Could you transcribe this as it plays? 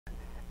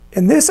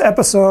In this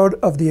episode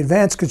of the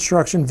Advanced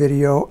Construction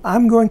video,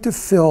 I'm going to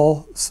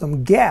fill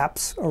some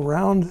gaps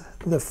around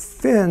the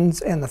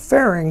fins and the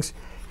fairings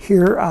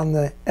here on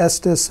the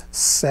Estes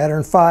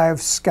Saturn V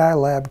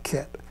Skylab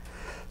kit.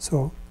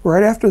 So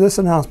right after this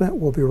announcement,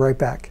 we'll be right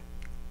back.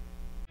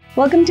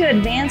 Welcome to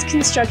Advanced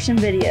Construction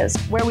Videos,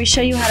 where we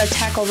show you how to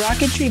tackle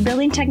rocketry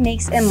building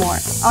techniques and more.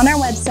 On our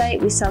website,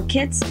 we sell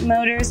kits,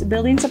 motors,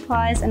 building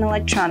supplies, and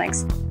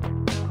electronics.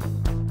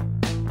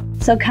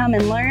 So come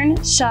and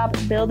learn, shop,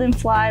 build, and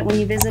fly when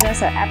you visit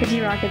us at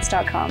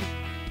apogeerockets.com.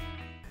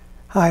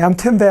 Hi, I'm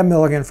Tim Van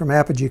Milligan from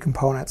Apogee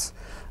Components.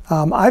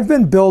 I've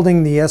been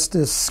building the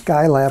Estes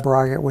Skylab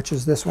rocket, which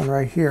is this one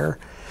right here.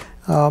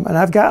 And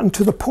I've gotten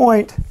to the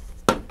point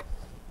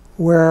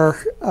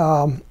where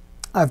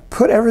I've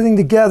put everything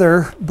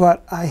together,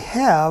 but I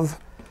have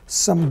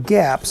some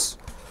gaps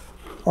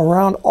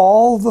around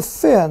all the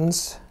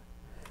fins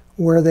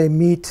where they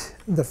meet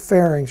the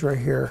fairings right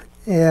here.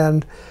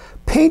 And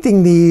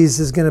painting these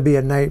is going to be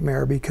a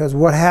nightmare, because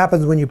what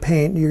happens when you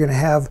paint, you're going to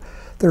have,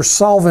 there's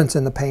solvents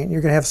in the paint.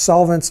 You're going to have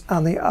solvents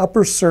on the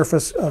upper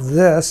surface of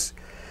this,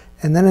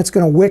 and then it's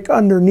going to wick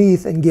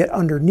underneath and get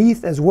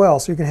underneath as well.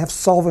 So you're going to have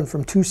solvent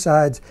from two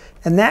sides,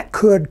 and that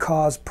could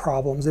cause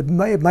problems. It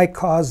might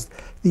cause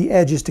the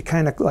edges to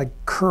kind of like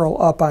curl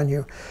up on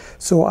you.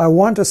 So I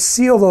want to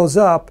seal those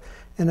up,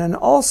 and then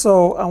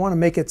also I want to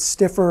make it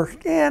stiffer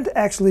and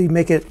actually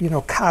make it,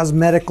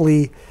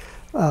 cosmetically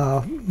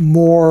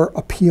more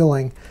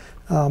appealing.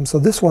 So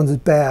this one's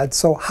bad.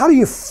 So how do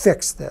you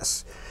fix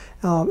this?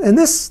 And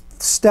this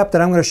step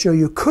that I'm going to show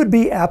you could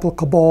be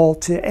applicable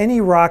to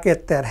any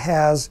rocket that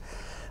has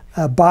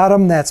a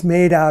bottom that's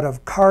made out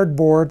of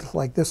cardboard,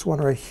 like this one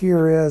right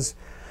here is,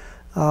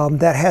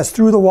 that has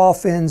through the wall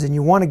fins, and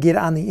you want to get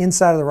on the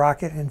inside of the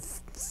rocket and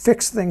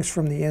fix things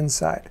from the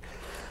inside.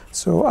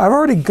 So I've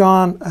already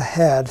gone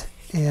ahead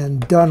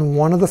and done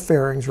one of the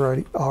fairings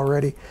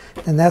already,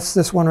 and that's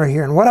this one right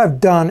here. And what I've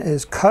done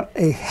is cut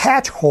a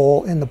hatch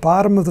hole in the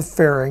bottom of the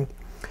fairing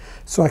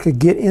so I could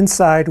get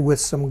inside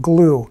with some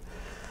glue.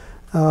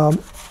 The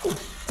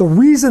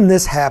reason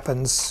this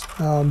happens,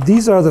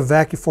 these are the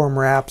vacuform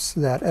wraps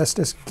that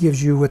Estes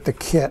gives you with the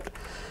kit.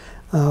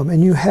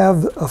 And you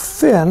have a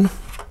fin,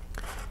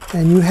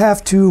 and you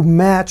have to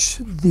match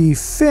the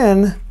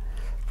fin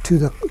to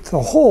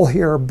the hole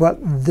here, but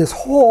this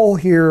hole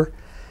here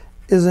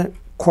isn't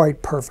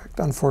quite perfect,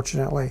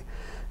 unfortunately.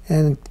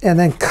 And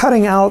then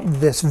cutting out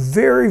this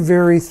very,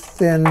 very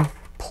thin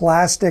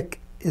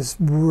plastic is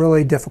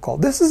really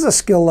difficult. This is a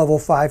skill level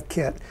 5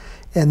 kit,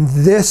 and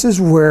this is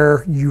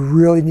where you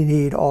really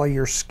need all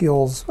your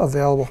skills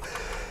available.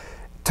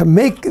 To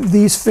make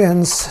these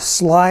fins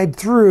slide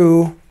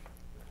through,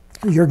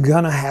 you're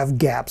gonna have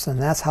gaps,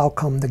 and that's how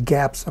come the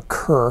gaps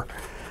occur.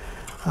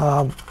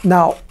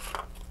 Now,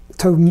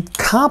 to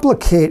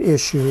complicate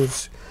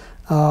issues,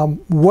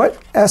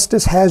 what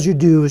Estes has you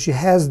do is you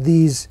has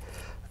these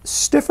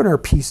stiffener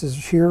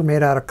pieces here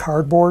made out of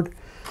cardboard,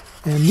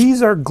 and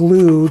these are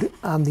glued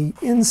on the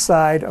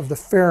inside of the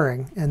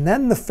fairing, and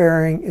then the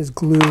fairing is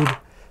glued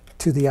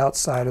to the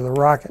outside of the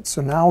rocket.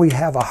 So now we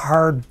have a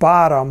hard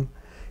bottom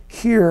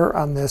here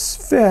on this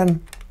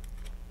fin,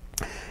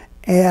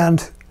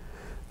 and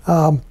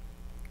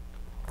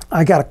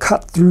I got to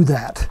cut through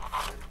that.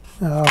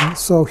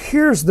 So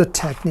here's the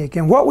technique,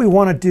 and what we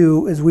want to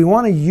do is we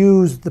want to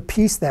use the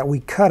piece that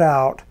we cut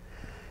out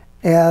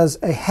as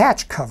a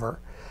hatch cover.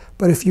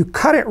 But if you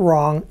cut it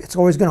wrong, it's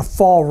always going to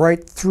fall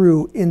right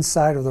through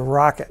inside of the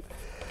rocket.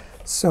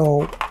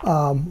 So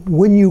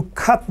when you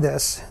cut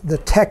this, the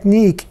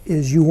technique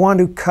is you want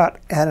to cut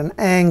at an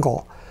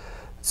angle.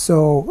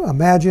 So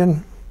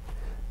imagine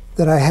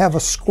that I have a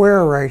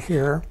square right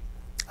here.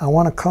 I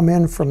want to come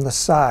in from the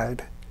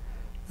side,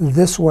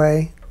 this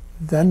way,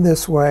 then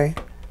this way,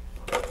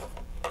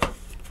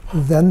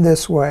 then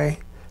this way.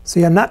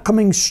 See, I'm not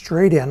coming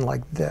straight in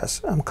like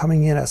this. I'm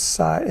coming in at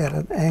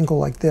an angle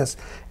like this.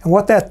 And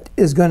what that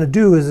is going to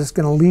do is it's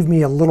going to leave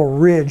me a little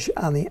ridge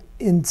on the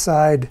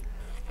inside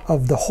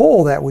of the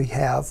hole that we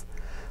have,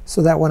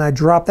 so that when I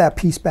drop that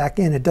piece back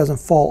in, it doesn't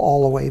fall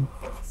all the way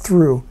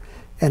through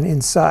and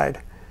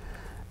inside.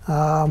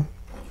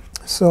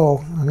 So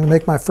I'm going to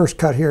make my first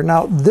cut here.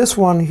 Now this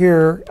one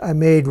here I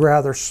made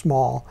rather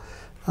small.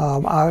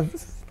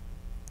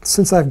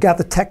 Since I've got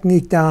the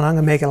technique down, I'm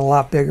going to make it a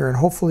lot bigger, and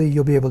hopefully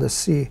you'll be able to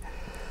see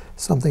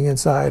something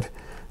inside.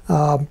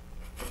 Now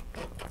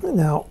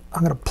I'm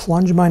going to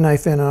plunge my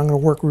knife in, and I'm going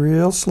to work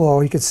real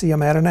slow. You can see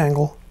I'm at an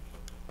angle.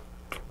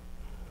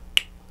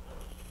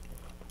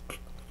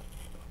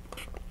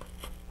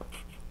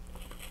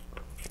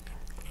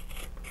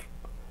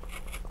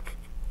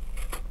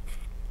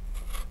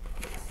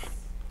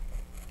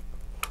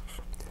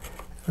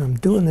 I'm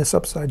doing this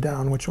upside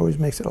down, which always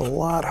makes it a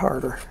lot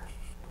harder.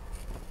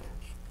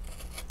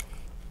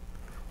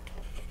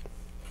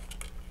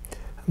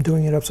 I'm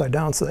doing it upside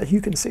down so that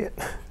you can see it.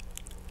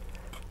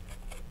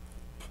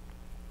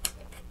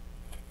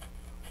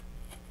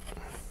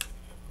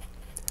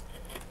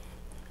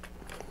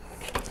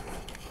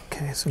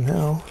 Okay, so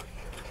now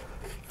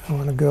I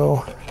want to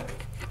go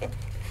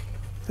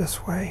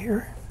this way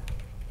here.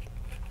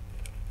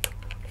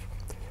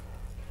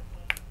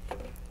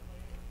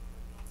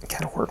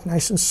 Gotta work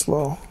nice and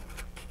slow.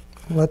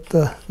 Let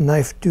the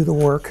knife do the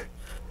work.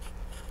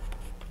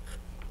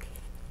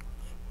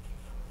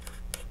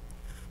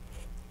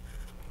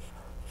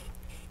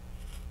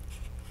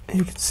 And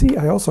you can see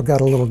I also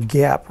got a little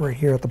gap right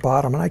here at the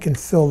bottom, and I can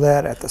fill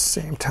that at the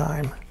same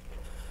time.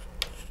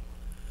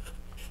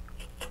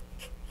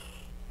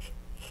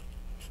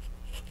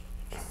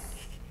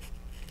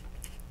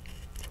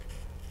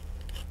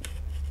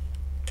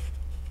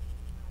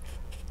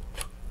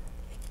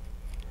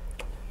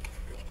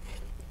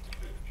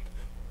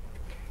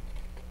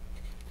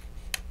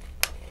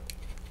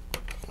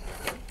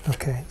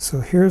 Okay, so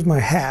here's my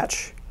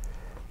hatch,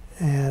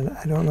 and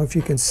I don't know if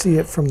you can see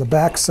it from the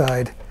back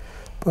side,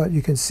 but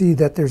you can see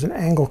that there's an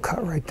angle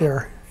cut right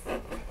there.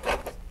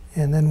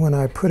 And then when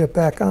I put it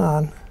back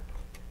on,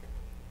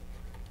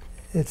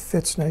 it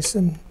fits nice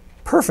and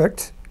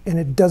perfect, and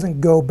it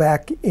doesn't go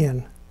back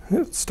in.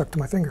 It's stuck to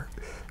my finger.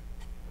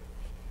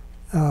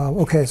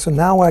 Okay, so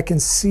now I can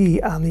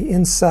see on the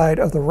inside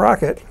of the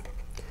rocket,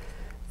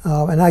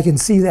 and I can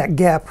see that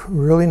gap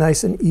really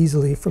nice and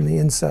easily from the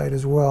inside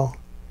as well.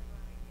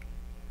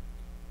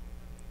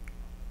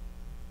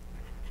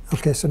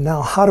 Okay, so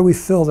now how do we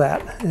fill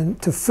that?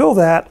 And to fill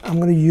that, I'm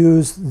going to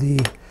use the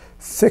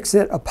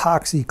Fix-It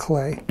epoxy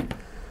clay.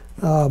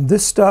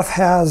 This stuff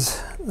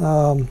has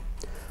a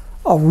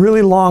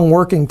really long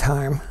working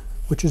time,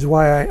 which is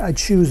why I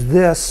choose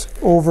this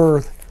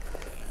over,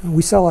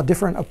 we sell a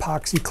different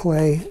epoxy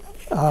clay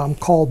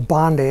called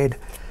Band-Aid.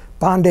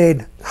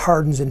 Band-Aid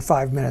hardens in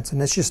 5 minutes,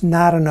 and it's just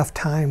not enough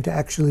time to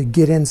actually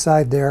get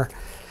inside there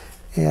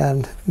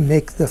and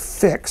make the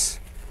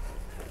fix.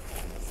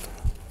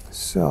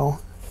 So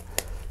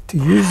to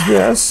use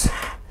this,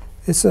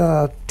 it's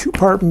a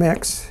 2-part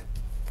mix,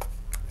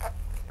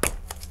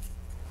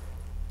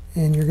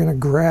 and you're going to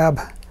grab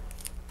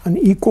an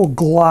equal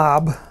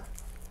glob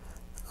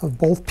of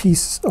both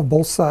pieces of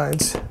both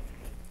sides.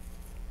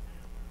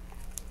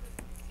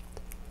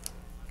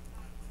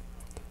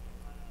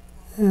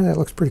 And that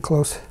looks pretty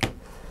close.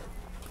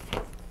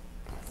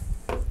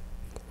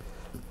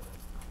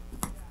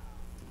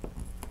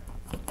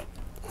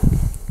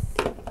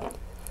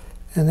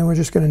 And then we're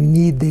just going to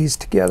knead these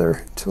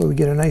together until we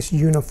get a nice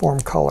uniform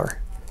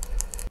color.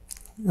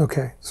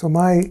 Okay, so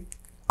my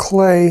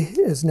clay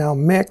is now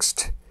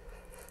mixed,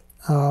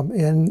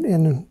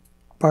 and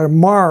by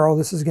tomorrow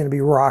this is going to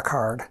be rock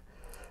hard.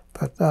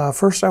 But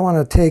first I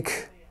want to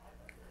take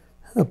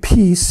a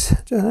piece.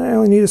 I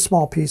only need a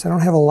small piece. I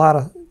don't have a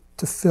lot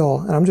to fill,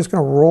 and I'm just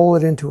going to roll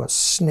it into a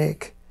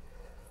snake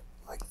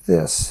like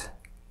this.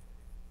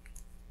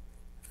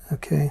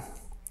 Okay.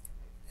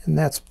 And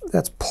that's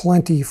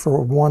plenty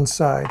for one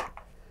side.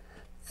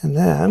 And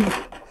then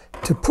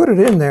to put it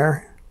in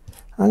there,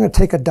 I'm going to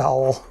take a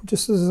dowel,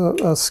 just as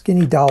a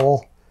skinny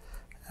dowel.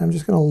 I'm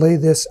just going to lay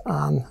this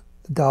on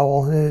the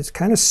dowel, and it's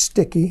kind of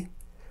sticky,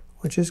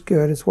 which is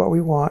good. It's what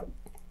we want.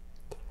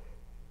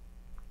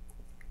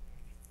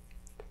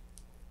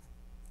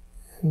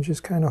 And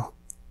just kind of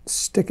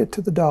stick it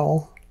to the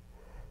dowel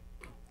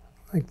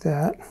like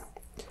that.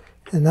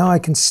 And now I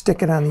can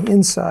stick it on the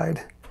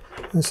inside.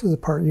 This is the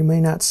part you may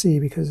not see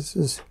because this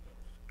is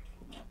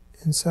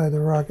inside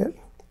the rocket.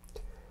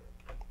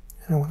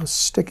 And I want to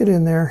stick it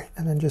in there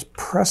and then just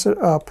press it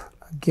up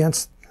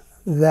against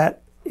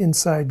that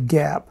inside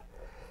gap.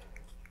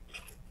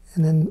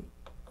 And then,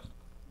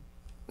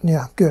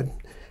 yeah, good.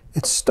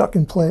 It's stuck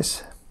in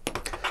place.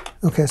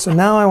 Okay, so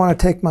now I want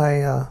to take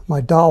my,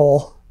 my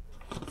dowel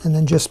and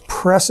then just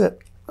press it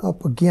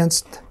up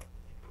against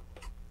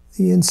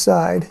the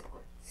inside.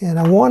 And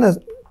I want to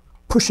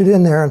push it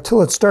in there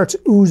until it starts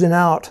oozing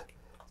out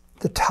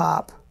the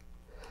top,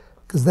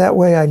 because that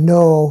way I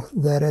know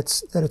that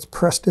it's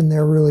pressed in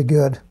there really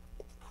good.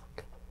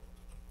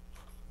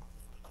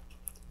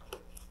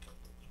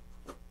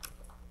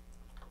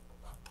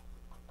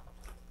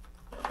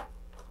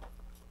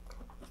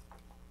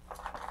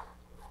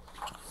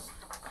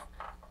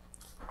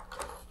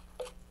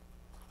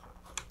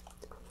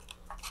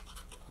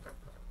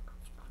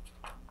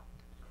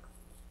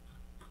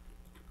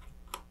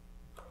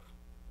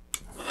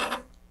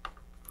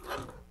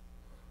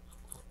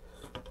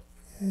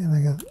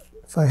 And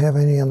if I have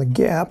any on the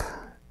gap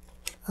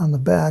on the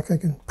back, I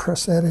can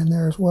press that in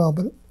there as well,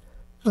 but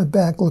my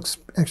back looks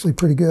actually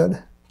pretty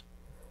good.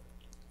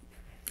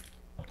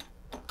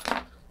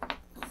 I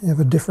have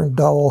a different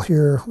dowel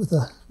here with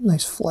a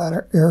nice flat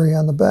area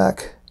on the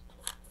back.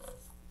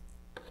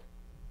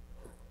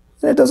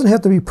 And it doesn't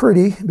have to be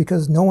pretty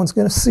because no one's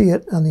going to see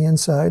it on the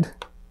inside.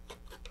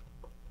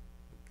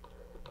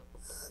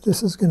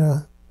 This is going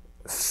to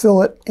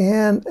fill it,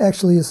 and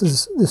actually this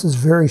is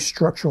very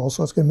structural,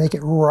 so it's going to make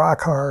it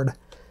rock hard.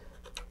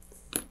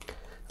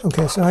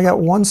 Okay, so I got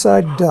one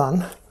side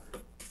done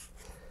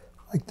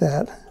like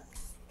that.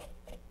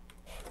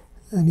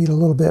 I need a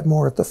little bit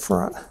more at the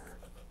front.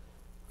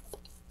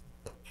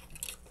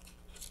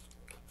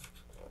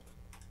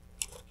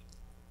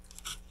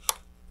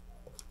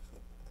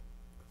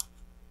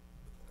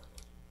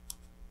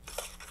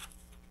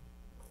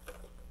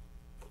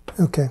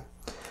 Okay,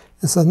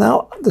 and so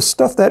now the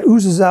stuff that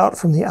oozes out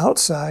from the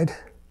outside,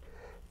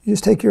 you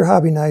just take your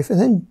hobby knife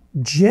and then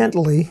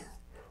gently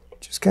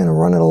just kind of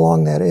run it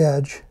along that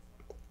edge.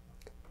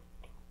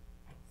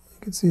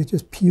 You can see it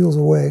just peels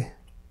away.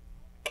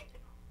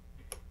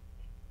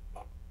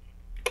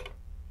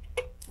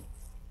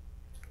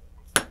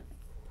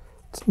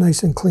 It's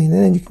nice and clean,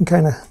 and then you can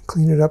kind of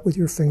clean it up with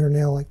your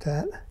fingernail like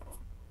that.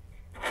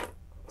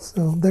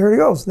 So there it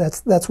goes.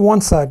 That's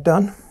one side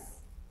done.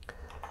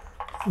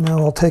 Now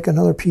I'll take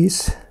another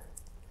piece,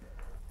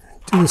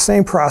 do the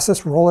same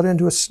process, roll it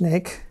into a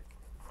snake,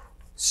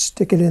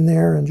 stick it in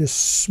there and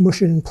just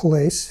smush it in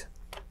place.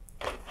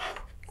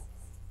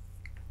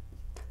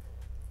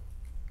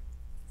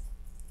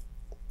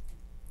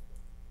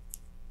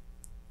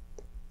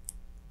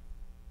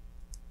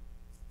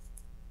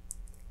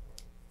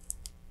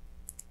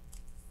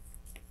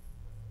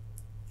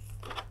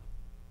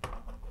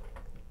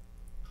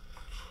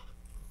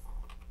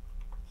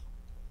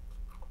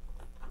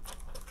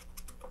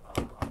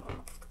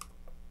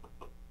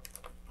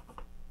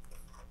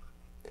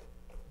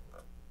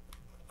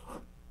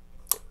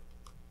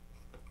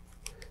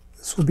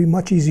 This will be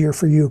much easier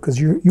for you because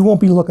you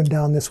won't be looking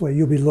down this way,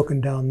 you'll be looking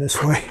down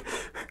this way.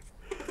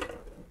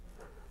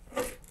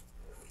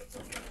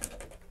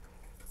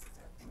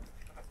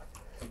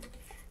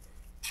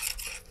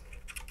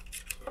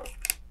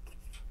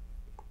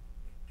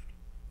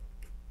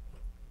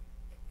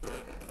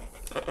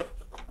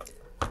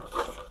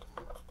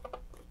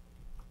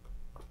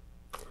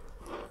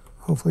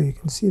 Hopefully you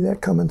can see that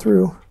coming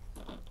through.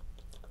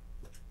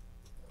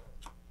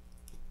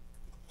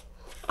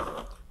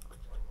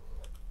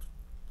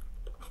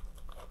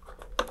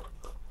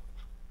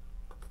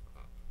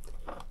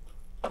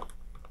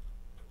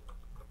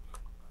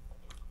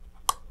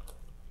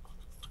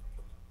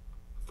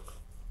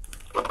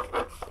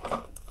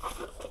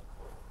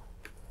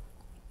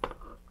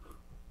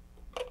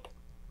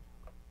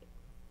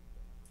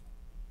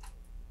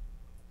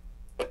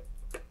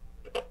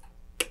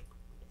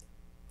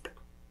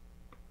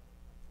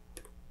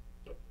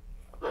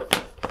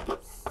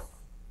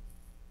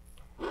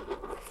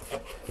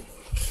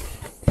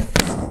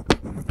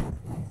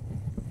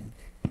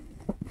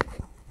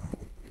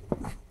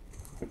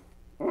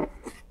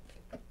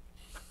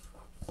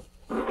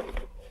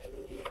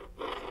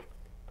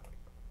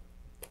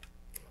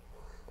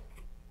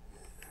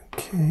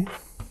 Okay,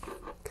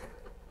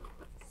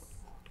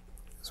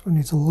 this one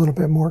needs a little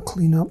bit more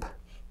cleanup.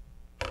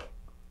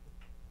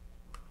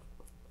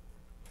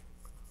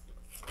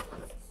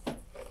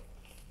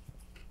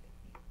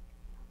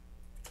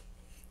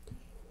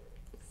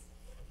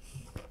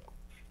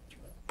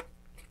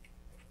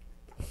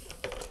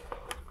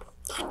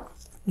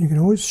 You can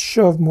always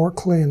shove more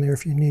clay in there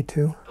if you need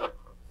to. I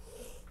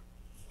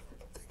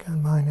think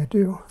on mine I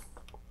do.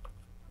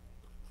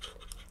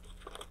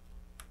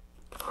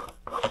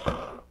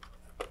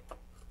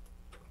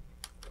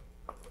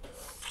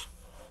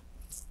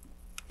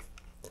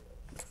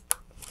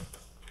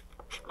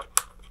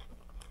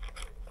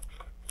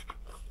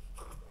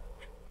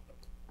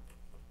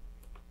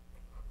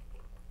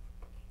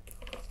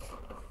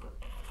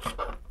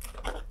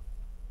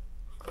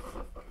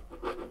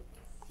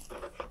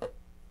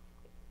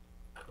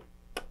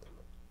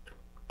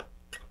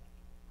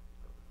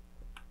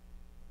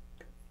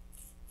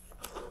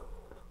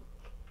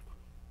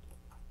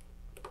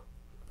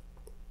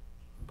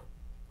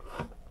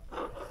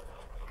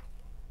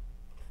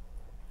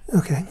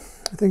 Okay,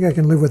 I think I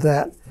can live with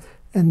that.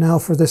 And now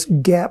for this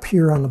gap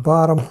here on the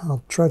bottom,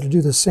 I'll try to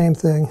do the same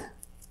thing.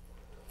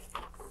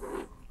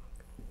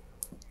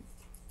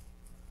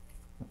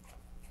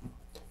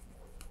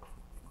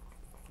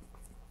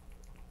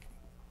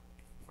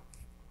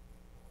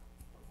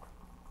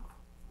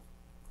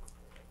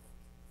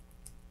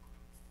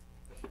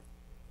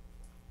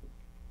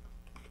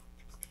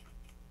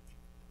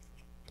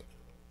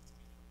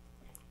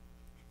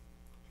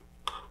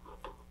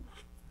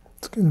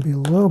 It's going to be a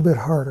little bit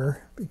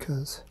harder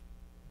because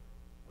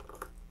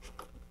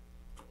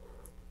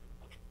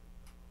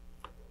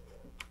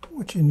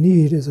what you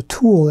need is a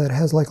tool that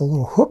has like a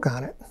little hook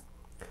on it.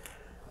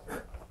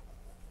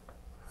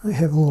 I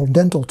have a little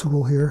dental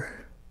tool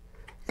here.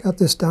 Got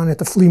this down at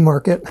the flea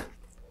market.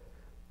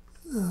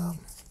 You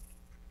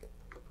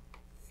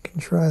can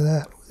try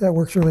that. That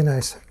works really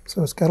nice.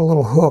 So it's got a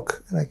little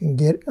hook that I can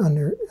get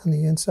under on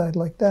the inside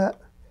like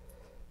that.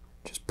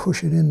 Just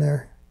push it in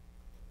there.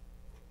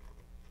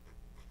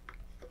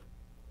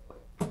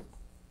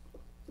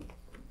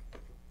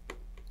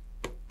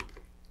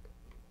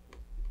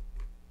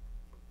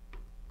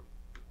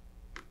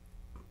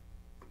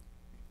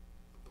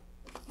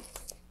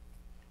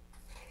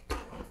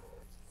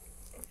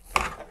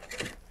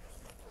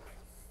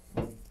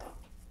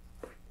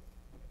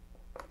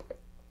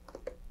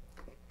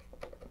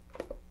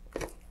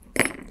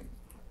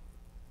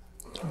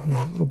 A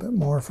little bit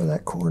more for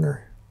that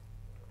corner.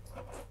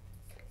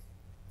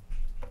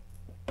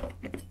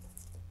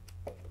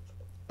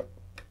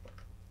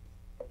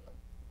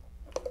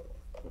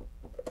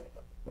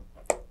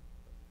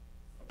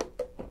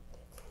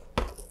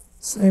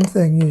 Same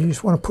thing, you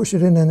just want to push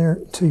it in there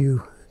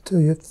until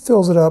it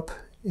fills it up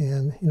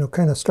and, you know,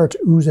 kind of starts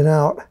oozing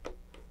out.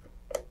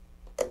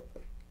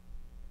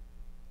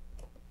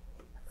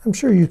 I'm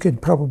sure you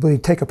could probably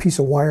take a piece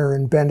of wire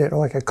and bend it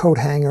like a coat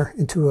hanger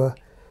into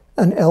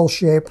an L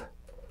shape.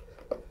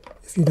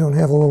 If you don't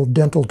have a little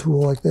dental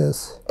tool like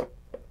this,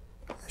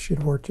 that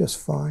should work just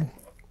fine.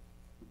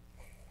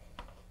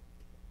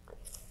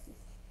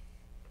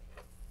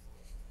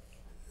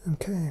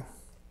 Okay.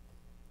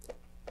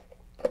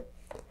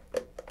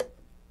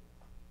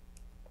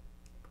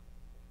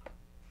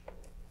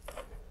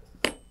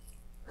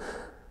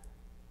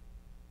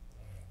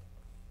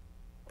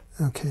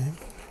 Okay.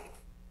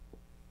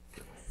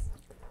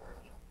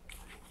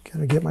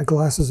 Gotta get my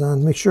glasses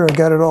on, make sure I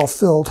got it all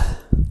filled.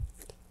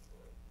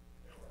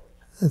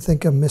 I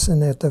think I'm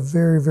missing at the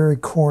very, very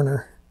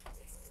corner.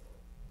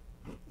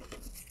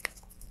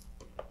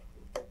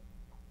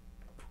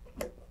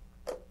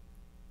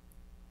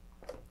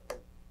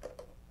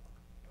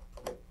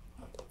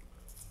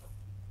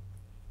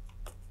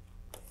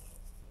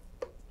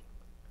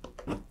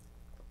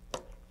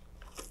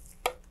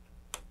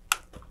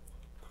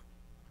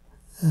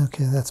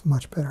 Okay, that's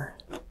much better.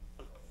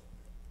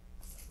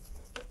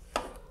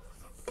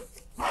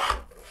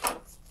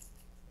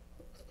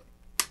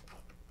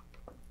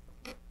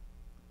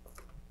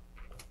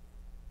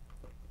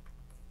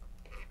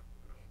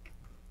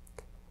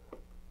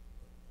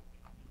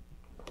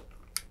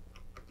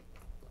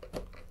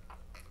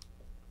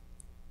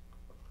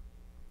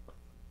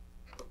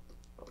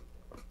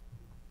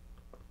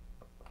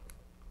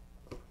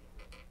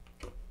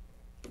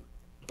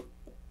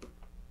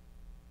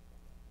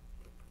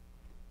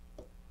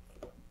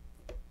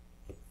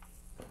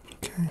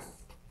 Okay.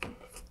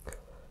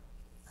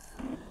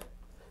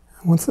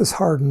 Once this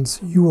hardens,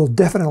 you will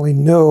definitely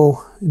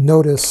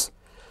notice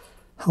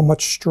how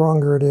much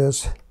stronger it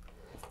is.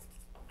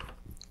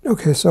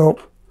 Okay, so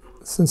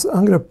since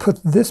I'm going to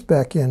put this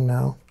back in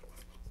now,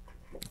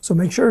 so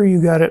make sure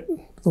you got it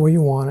the way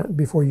you want it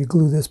before you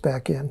glue this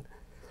back in.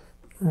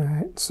 All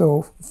right,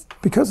 so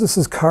because this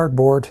is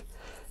cardboard,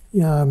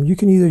 you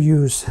can either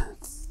use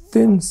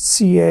thin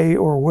CA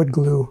or wood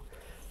glue.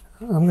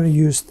 I'm going to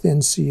use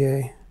thin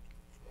CA.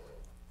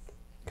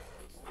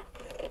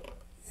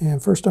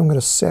 And first I'm going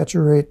to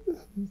saturate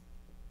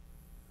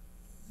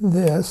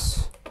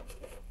this.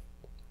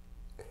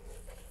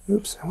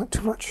 Oops, I went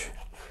too much.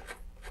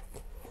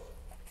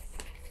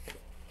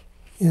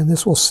 And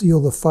this will seal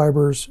the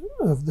fibers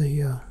of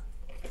the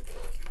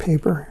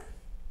paper.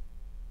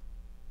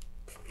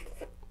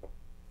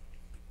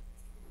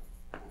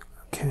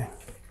 Okay.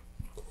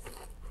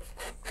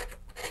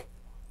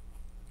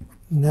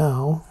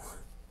 Now,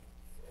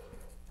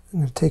 I'm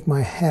going to take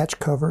my hatch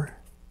cover,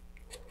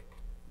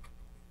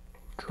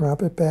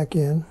 drop it back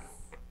in.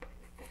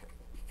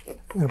 I'm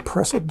going to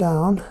press it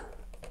down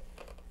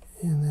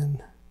and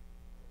then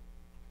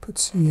put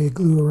CA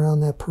glue around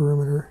that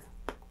perimeter.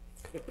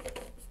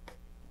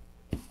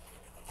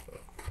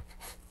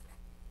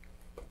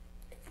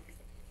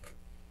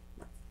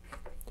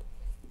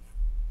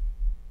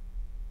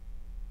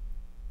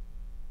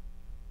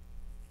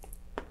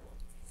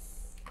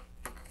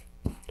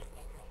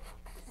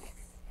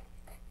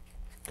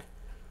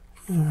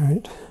 All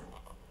right,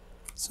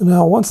 so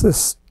now once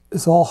this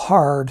is all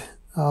hard,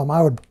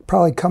 I would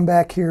probably come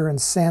back here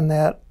and sand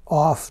that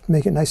off,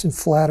 make it nice and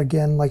flat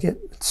again like it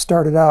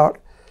started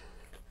out,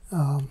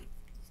 and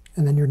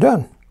then you're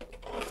done.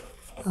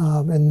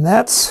 And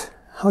that's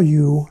how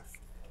you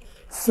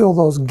fill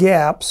those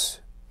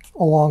gaps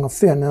along a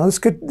fin. Now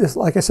this,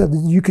 like I said,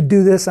 you could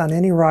do this on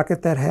any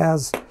rocket that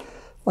has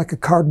like a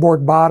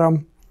cardboard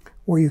bottom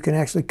where you can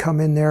actually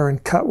come in there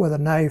and cut with a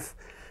knife.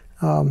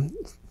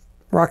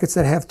 Rockets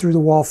that have through the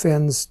wall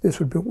fins, this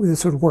would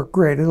work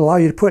great. It'll allow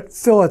you to put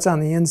fillets on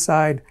the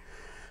inside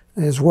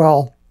as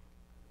well.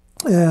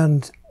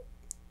 And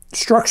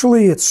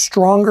structurally it's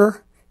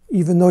stronger,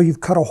 even though you've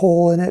cut a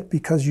hole in it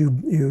because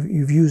you've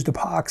used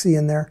epoxy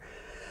in there.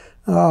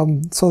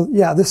 So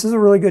yeah, this is a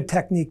really good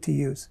technique to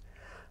use.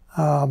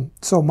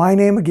 So my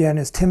name again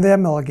is Tim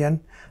Van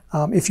Milligan.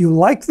 If you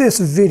like this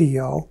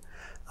video,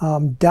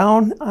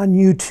 down on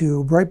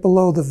YouTube, right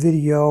below the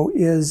video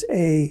is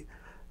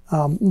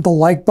the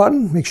like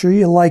button. Make sure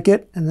you like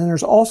it. And then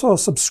there's also a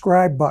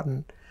subscribe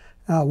button.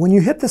 When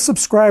you hit the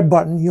subscribe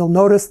button, you'll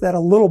notice that a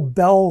little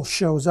bell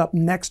shows up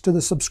next to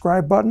the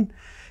subscribe button.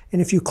 And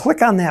if you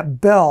click on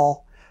that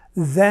bell,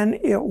 then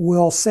it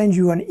will send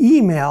you an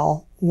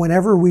email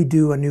whenever we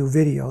do a new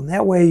video. And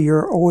that way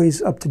you're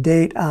always up to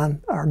date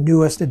on our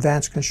newest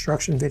advanced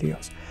construction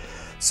videos.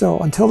 So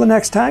until the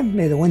next time,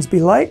 may the winds be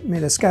light, may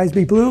the skies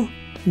be blue,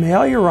 may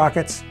all your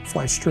rockets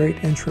fly straight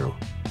and true.